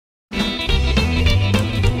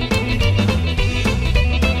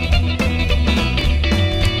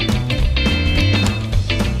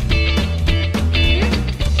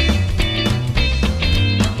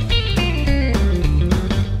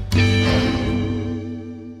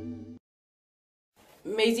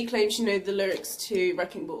Maisie claims she knows the lyrics to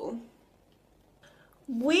Wrecking Ball.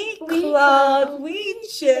 We clawed, we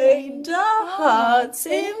chained our hearts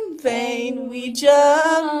in vain, we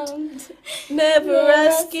jumped, never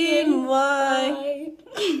asking why.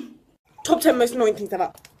 Top 10 most annoying things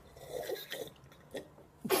ever.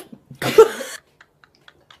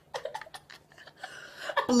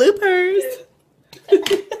 Bloopers.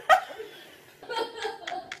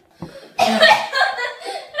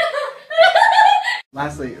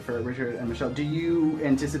 Lastly, for Richard and Michelle, do you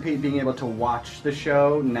anticipate being able to watch the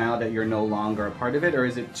show now that you're no longer a part of it, or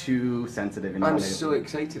is it too sensitive? I'm so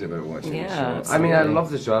excited about watching the show. Absolutely. I mean, I love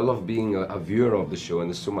the show. I love being a viewer of the show, and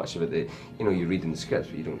there's so much of it that, you know, you read in the scripts,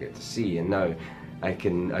 but you don't get to see. And now, I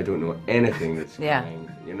don't know anything that's coming,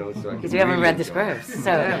 you know, so because we haven't read the scripts,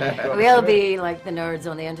 so we'll be like the nerds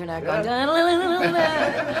on the internet going,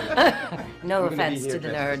 no offense to the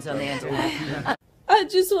nerds on the internet. I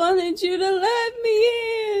just wanted you to let me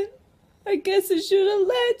in. I guess I should have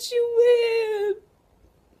let you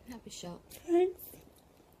in. Happy shot. Thanks.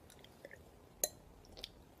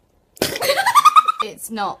 It's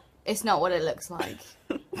not what it looks like.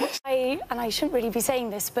 And I shouldn't really be saying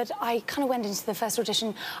this, but I kind of went into the first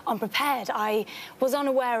audition unprepared. I was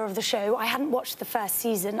unaware of the show. I hadn't watched the first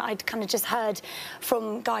season. I'd kind of just heard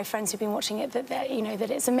from guy friends who'd been watching it that you know, that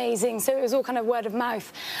it's amazing. So it was all kind of word of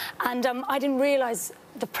mouth. And I didn't realise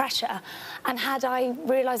the pressure. And had I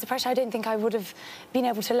realised the pressure, I don't think I would have been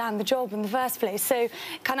able to land the job in the first place. So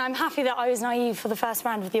kind of I'm happy that I was naive for the first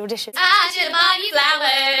round of the audition. I should have bought you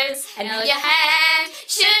flowers and held your hand.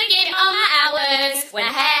 Should have given all my hours when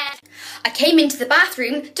I had. I came into the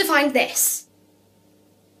bathroom to find this.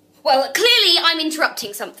 Well, clearly I'm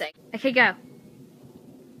interrupting something. Okay, go.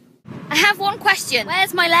 I have one question.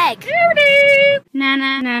 Where's my leg? Doo-doo.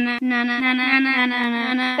 Na-na-na-na,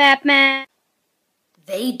 na-na-na-na-na-na-na-na, Batman.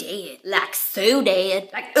 They dead. Like so dead.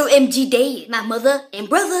 Like OMG dead. My mother and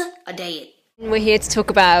brother are dead. We're here to talk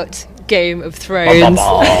about Game of Thrones.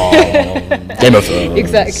 Game of Thrones.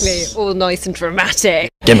 Exactly, all nice and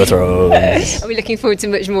dramatic. Game of Thrones. Are we looking forward to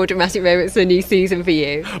much more dramatic moments in the new season for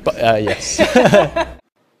you? But, yes.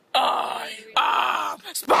 I am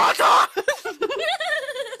Sparta!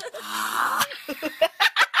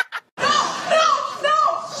 No!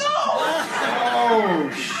 Oh,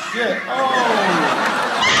 shit. Oh.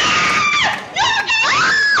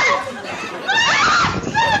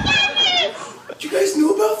 Do you guys know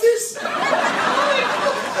about this?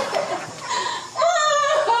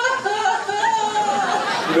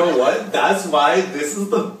 You know what? That's why this is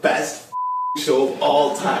the best show of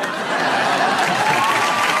all time. That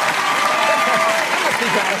must be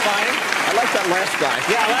gratifying. I like that last guy.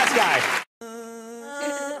 Yeah, last guy.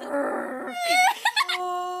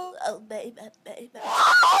 Oh, baby.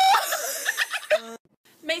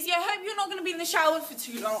 Maisie, I hope you're not going to be in the shower for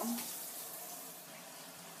too long.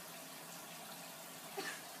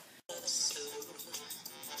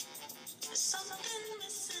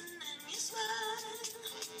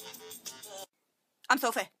 I'm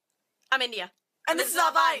Sophie. I'm India. And this is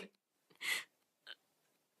our Vine.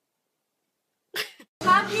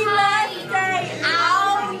 Happy birthday,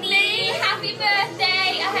 Only. Happy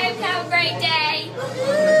birthday. I hope you have a great day.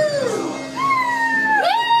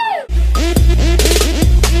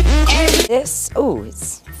 This, oh,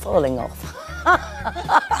 it's falling off.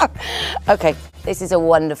 Okay, this is a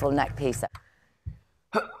wonderful neck piece.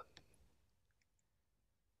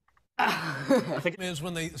 I think it is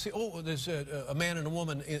when they say, oh, there's a man and a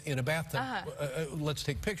woman in a bathtub. Let's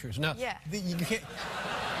take pictures. Now, you can't.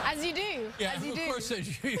 As you do. Yeah, as you of do. course,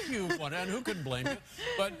 as you want, and who couldn't blame you?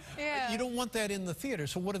 But you don't want that in the theater.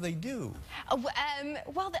 So what do?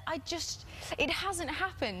 Well, it hasn't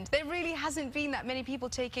happened. There really hasn't been that many people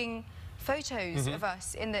taking photos of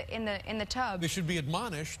us in the tub. They should be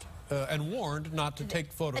admonished and warned not to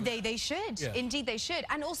take photos. They should. Yeah. Indeed, they should.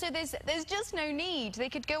 And also, there's just no need. They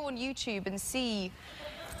could go on YouTube and see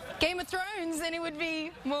Game of Thrones, and it would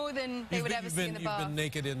be more than they would ever see in the bath. You've been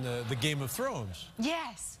naked in the Game of Thrones.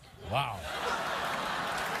 Yes. Wow.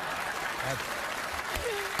 Thank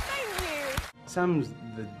you. Sam's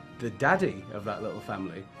the daddy of that little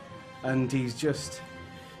family, and he's just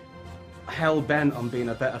hell-bent on being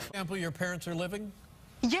a better... For example, your parents are living?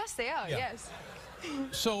 Yes, they are, yes.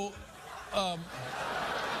 So,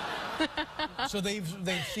 so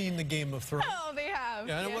they've seen the Game of Thrones. Oh, they have.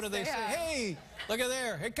 Yeah, and yes, what do they say? Have. Hey, look at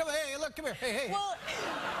there. Hey, come here. Hey, look, come here. Hey, hey. Well,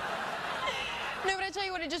 No, but I tell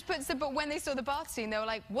you what, it just puts the... But when they saw the bath scene, they were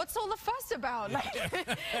like, what's all the fuss about? Like,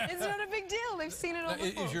 it's not a big deal. They've seen it all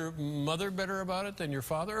before. Is your mother better about it than your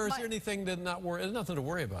father? Or is there anything to not worry... There's nothing to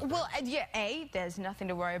worry about? Well, yeah, A, there's nothing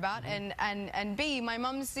to worry about. And B, my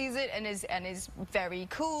mum sees it and is very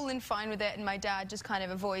cool and fine with it. And my dad just kind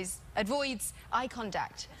of avoids eye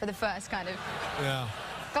contact for the first kind of... Yeah.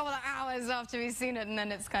 Couple of hours after we've seen it, and then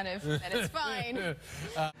it's kind of, then it's fine.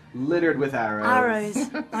 Littered with arrows. Arrows.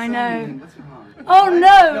 I know. What's wrong? Oh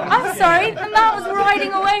no! I'm sorry. The man was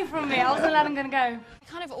riding away from me. I wasn't letting him go. I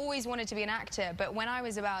kind of always wanted to be an actor, but when I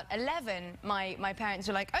was about 11, my parents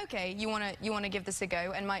were like, okay, you wanna give this a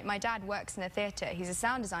go. And my dad works in the theatre. He's a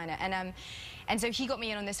sound designer, and so he got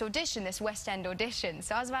me in on this audition, this West End audition.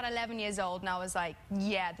 So I was about 11 years old, and I was like,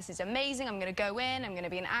 yeah, this is amazing. I'm gonna go in. I'm gonna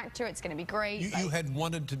be an actor. It's gonna be great. You had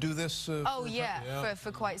wanted to do this? Oh yeah,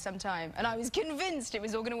 for quite some time, and I was convinced it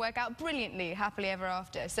was all going to work out brilliantly, happily ever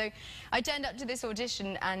after. So I turned up to this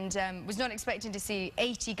audition and was not expecting to see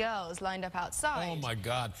 80 girls lined up outside. Oh my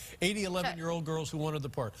God, 80 11-year-old girls who wanted the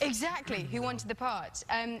part. Exactly, who wanted the part.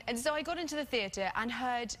 And so I got into the theatre and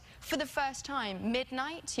heard for the first time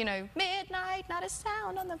Midnight. You know, midnight, not a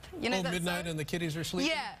sound on the. You know that Midnight song? and the kitties are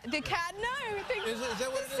sleeping. Yeah, the cat. No, is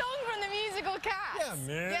that what the song from the musical Cats.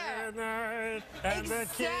 Yeah, midnight and the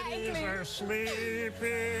kitties are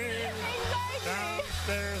sleeping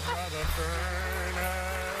downstairs by the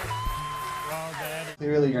furnace.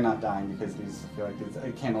 Clearly you're not dying because these, I feel like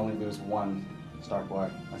it can only lose one Star Boy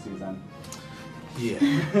a season. Yeah,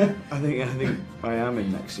 I think I am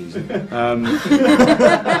in next season. Well,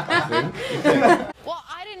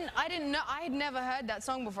 I didn't know. I had never heard that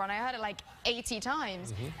song before, and I heard it like 80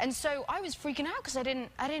 times. And so I was freaking out because I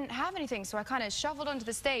didn't have anything. So I kind of shuffled onto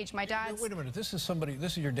the stage. My dad's. Wait a minute. This is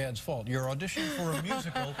your dad's fault. You're auditioning for a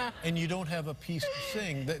musical, and you don't have a piece to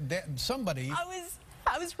sing. Somebody.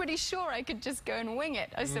 I was pretty sure I could just go and wing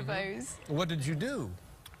it, I suppose. What did you do?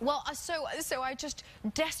 Well, so I just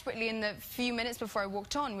desperately, in the few minutes before I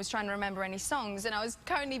walked on, was trying to remember any songs, and I was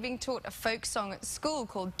currently being taught a folk song at school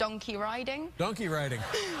called Donkey Riding. Donkey Riding.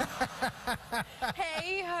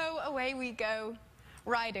 Hey ho, away we go,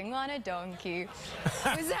 riding on a donkey.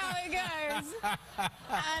 Was how it goes.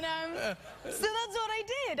 And so that's what I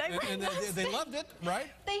did. And they loved it, right?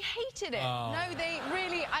 They hated it. Oh. No, they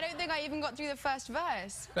really. I don't think I even got through the first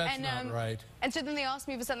verse. That's not right. And so then they asked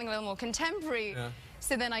me for something a little more contemporary. Yeah.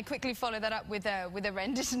 So then I quickly followed that up with a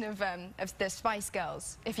rendition of the Spice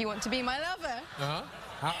Girls, If You Want to Be My Lover. Uh-huh.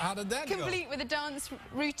 How did that go? Complete with a dance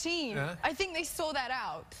routine. Yeah. I think they saw that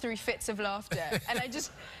out through fits of laughter. And I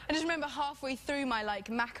just remember halfway through my like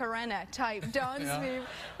Macarena type dance move,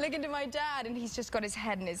 looking to my dad, and he's just got his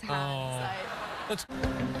head in his hands. Like.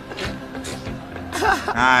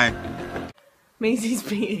 Hi. Maisie's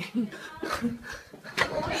beating.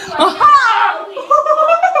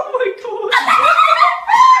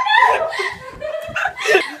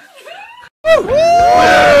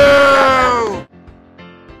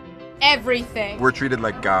 Everything. We're treated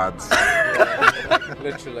like gods.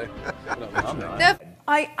 Literally.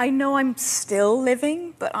 I know I'm still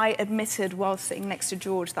living, but I admitted while sitting next to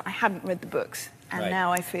George that I hadn't read the books, and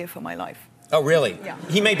now I fear for my life. Oh, really? Yeah.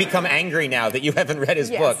 He may become angry now that you haven't read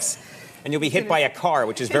his books. And you'll be hit by a car,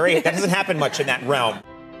 which is that doesn't happen much in that realm.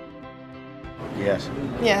 Yes.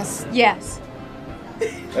 Yes. Yes.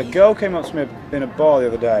 A girl came up to me in a bar the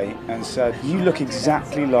other day and said, "You look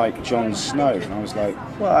exactly like Jon Snow." And I was like,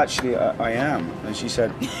 "Well, actually, I am." And she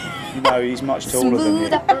said, "No, he's much taller than you.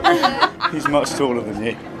 He's much taller than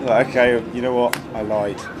you." Like, okay, you know what? I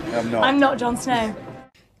lied. I'm not. I'm not Jon Snow.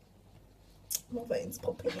 My veins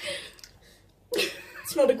popping.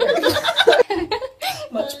 It's not a great.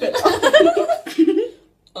 Much better.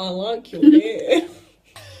 I like your hair.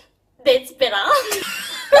 That's better.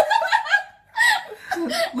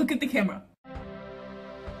 Look at the camera.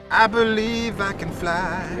 I believe I can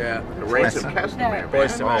fly. Yeah. The Race of Castamere.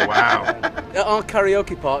 Oh, wow. At our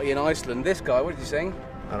karaoke party in Iceland, this guy, what did he sing?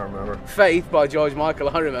 I don't remember. Faith by George Michael,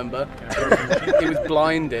 I remember. He was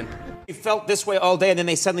blinding. You felt this way all day, and then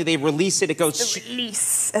they release it. It goes. The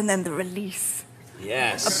release, and then the release.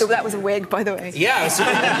 Yes. So that was a wig, by the way. Yeah. I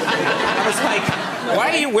was like,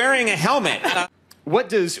 why are you wearing a helmet? What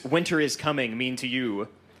does Winter is Coming mean to you?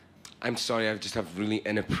 I'm sorry, I just have really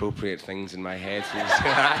inappropriate things in my head.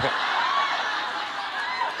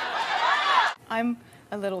 I'm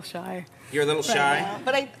a little shy. You're a little shy?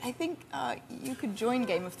 But I think you could join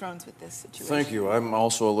Game of Thrones with this situation. Thank you. I'm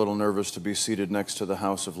also a little nervous to be seated next to the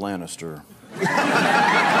House of Lannister.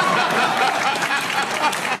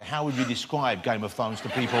 How would you describe Game of Thrones to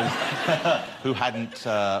people who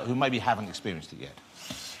maybe haven't experienced it yet?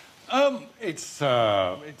 It's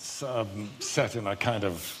set in a kind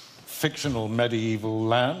of fictional medieval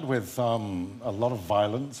land with a lot of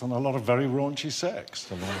violence and a lot of very raunchy sex.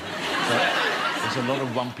 There's a lot of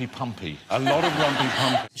rumpy-pumpy. A lot of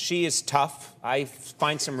rumpy-pumpy. She is tough. I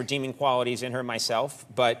find some redeeming qualities in her myself,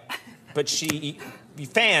 but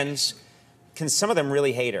fans some of them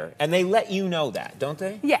really hate her, and they let you know that, don't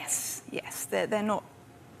they? Yes, yes. They're not.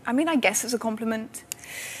 I mean, I guess it's a compliment.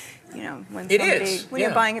 You know, when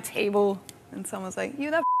you're buying a table and someone's like,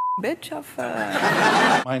 "You that bitch off."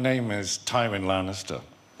 My name is Tywin Lannister,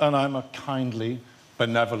 and I'm a kindly,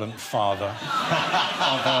 benevolent father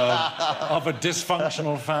of a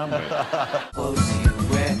dysfunctional family.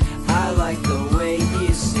 I like the way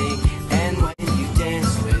you sing and when you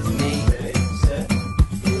dance with me.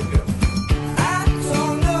 I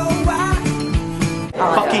don't know why.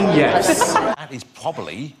 Fucking yes. That is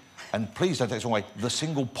probably, and please don't take this away, the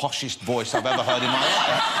single poshest voice I've ever heard in my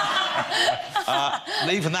life.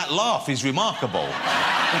 Even that laugh is remarkable.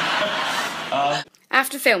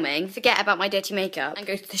 After filming, forget about my dirty makeup and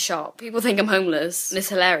go to the shop. People think I'm homeless, and it's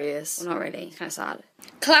hilarious. Well, not really, it's kind of sad.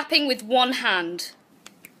 Clapping with one hand.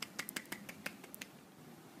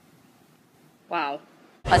 Wow.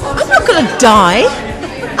 I'm not gonna die.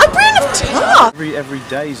 I'm brave enough tough. Every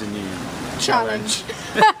day's a new challenge.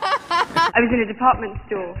 I was in a department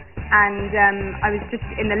store and I was just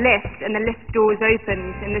in the lift and the lift doors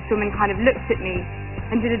opened and this woman kind of looked at me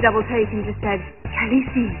and did a double take and just said,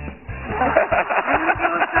 Khaleesi. And the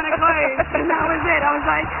door was kind of closed and that was it. I was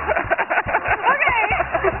like, okay.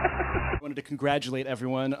 I wanted to congratulate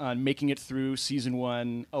everyone on making it through season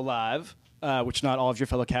 1 alive. Which not all of your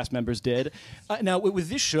fellow cast members did. Now, with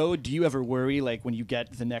this show, do you ever worry, like, when you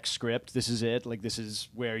get the next script, this is it, like, this is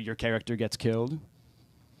where your character gets killed?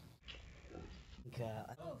 Yeah.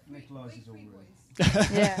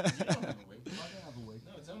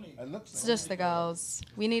 It's just the girls.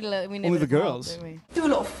 We need Only the girls. Don't we? Do a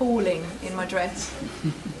lot of falling in my dress,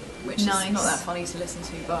 which is not that funny to listen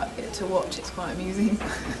to, but to watch it's quite amusing.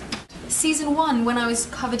 Season 1, when I was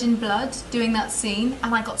covered in blood doing that scene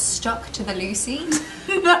and I got stuck to the loo scene.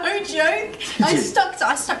 No joke. I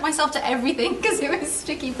stuck myself to everything because it was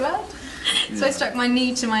sticky blood. So I stuck my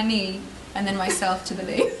knee to my knee and then myself to the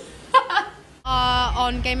loo.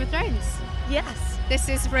 On Game of Thrones. Yes. This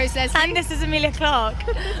is Rose Leslie. And this is Emilia Clarke.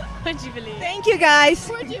 Would you believe it? Thank you, guys.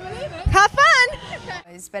 Would you believe it? Have fun.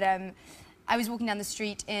 But I was walking down the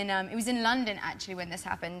street in, it was in London actually when this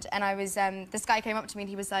happened, and I was, this guy came up to me and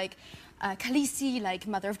he was like, Khaleesi, like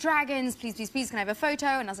Mother of Dragons, please, please, please, can I have a photo?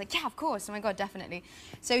 And I was like, yeah, of course, oh my God, definitely.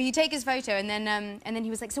 So he'd take his photo and then he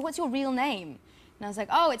was like, so what's your real name? And I was like,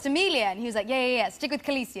 oh, it's Emilia. And he was like, yeah, stick with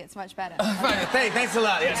Khaleesi, it's much better. Thanks a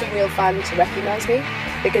lot. Yeah. It's a real fun to recognise me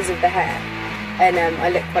because of the hair. And I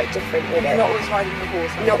look quite different with it. Not always riding the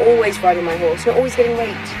horse. Not always riding my horse. Not always getting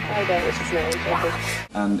raped either, which is no.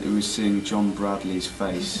 And it was seeing John Bradley's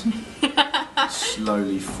face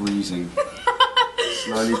slowly freezing,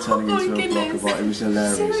 slowly turning into a block of art. It was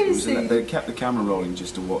hilarious. They kept the camera rolling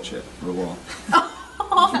just to watch it for a while.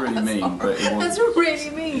 It's really mean, but it was. That's really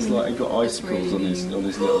mean. It's like he got icicles on his little.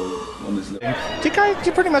 Do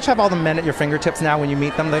you pretty much have all the men at your fingertips now when you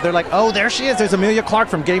meet them? They're like, oh, there she is. There's Emilia Clarke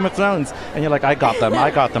from Game of Thrones, and you're like, I got them.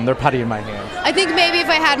 They're putty in my hand. I think maybe if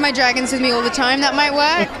I had my dragons with me all the time, that might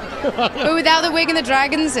work. But without the wig and the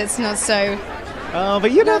dragons, it's not so.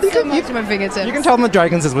 But you know, you can tell them the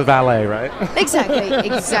dragons is with valet, right? Exactly.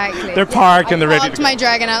 They're parked and they're ready to go. I parked go. my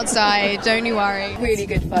dragon outside, don't you worry. Really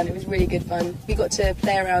good fun, it was really good fun. We got to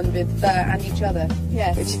play around with and each other.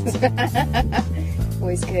 Yes. Which is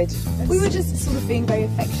always good. We were just sort of being very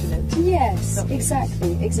affectionate. Yes,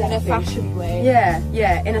 exactly. In a fashion way.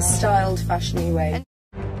 Yeah, in a styled, fashiony way.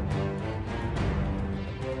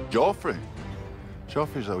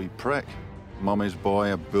 Joffrey's a wee prick. Mummy's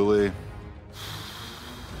boy, a bully.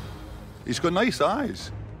 He's got nice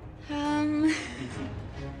eyes.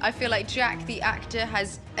 I feel like Jack, the actor,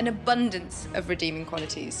 has an abundance of redeeming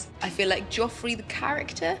qualities. I feel like Joffrey, the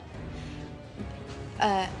character,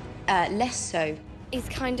 less so. He's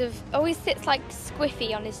kind of always sits like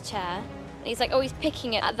squiffy on his chair. And he's like always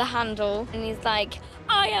picking it at the handle. And he's like,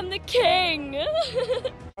 I am the king.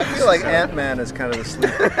 I feel like Ant-Man is kind of the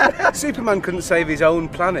sleeper. Superman couldn't save his own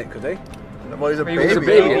planet, could he? Well, he's a baby. He was a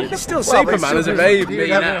baby. He's still Superman as a baby. He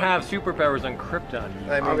doesn't have superpowers on Krypton.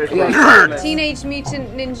 I mean, Teenage Mutant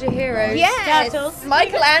Ninja Heroes. Yes!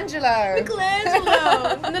 Michelangelo!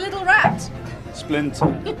 And the little rat. Splinter.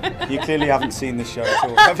 You clearly haven't seen the show at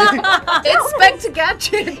all, have you? Inspector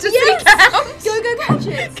Gadget to seek out! Go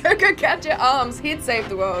Gadget! Go Gadget arms. He'd save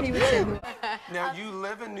the world. He would save the world. Now, you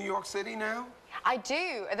live in New York City now? I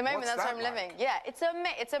do. At the moment, that's where I'm living. Yeah, it's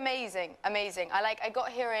amazing, amazing. I got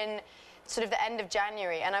here in sort of the end of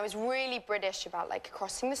January, and I was really British about like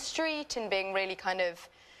crossing the street and being really kind of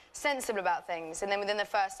sensible about things. And then within the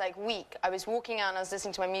first like week, I was walking out and I was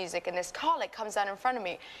listening to my music, and this car like comes down in front of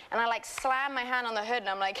me, and I like slam my hand on the hood, and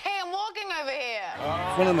I'm like, hey, I'm walking over here.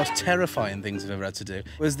 One of the most terrifying things I've ever had to do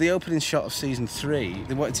was the opening shot of season 3.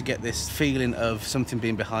 They wanted to get this feeling of something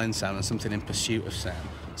being behind Sam and something in pursuit of Sam.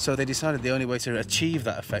 So they decided the only way to achieve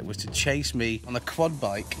that effect was to chase me on a quad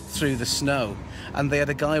bike through the snow. And they had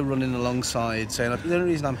a guy running alongside saying, the only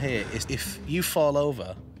reason I'm here is if you fall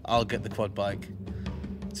over, I'll get the quad bike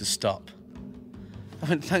to stop. I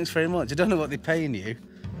went, thanks very much. I don't know what they're paying you,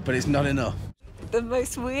 but it's not enough. The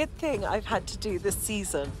most weird thing I've had to do this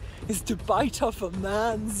season is to bite off a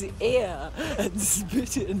man's ear and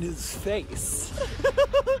spit it in his face.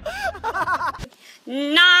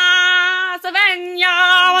 Na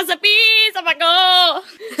Savenya was a piece of a go.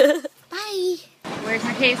 Bye. Where's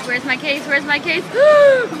my case? Where's my case? Where's my case?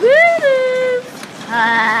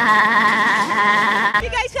 You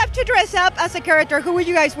guys have to dress up as a character. Who would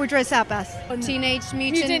you guys dress up as? Teenage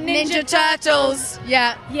Mutant Ninja Turtles.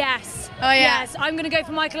 Yeah. Yes. Oh yeah. Yes. I'm gonna go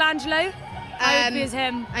for Michelangelo. I would be as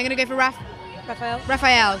him. I'm gonna go for Raphael.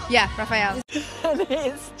 Raphael. Yeah, Raphael. And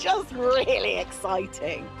it's just really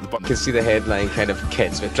exciting. You can see the headline kind of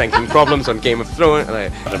kids with drinking problems on Game of Thrones.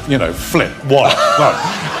 And you know, flip. What?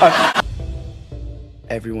 No.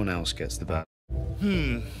 Everyone else gets the bat.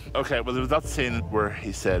 Okay, well, there was that scene where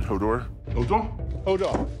he said Hodor. Hodor?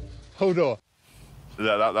 Hodor. Hodor.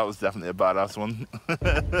 That was definitely a badass one.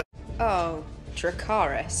 Oh,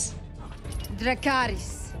 Dracarys.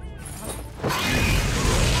 Dracarys.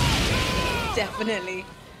 Definitely.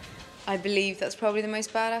 I believe that's probably the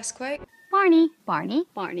most badass quote. Barney, Barney,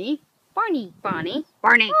 Barney, Barney, Barney,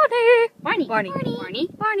 Barney, Barney, Barney, Barney, Barney,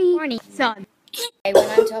 Barney, Barney, son. Hey, when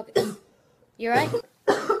I'm talking, you right?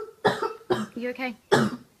 You okay?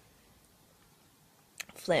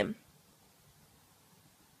 Phlegm.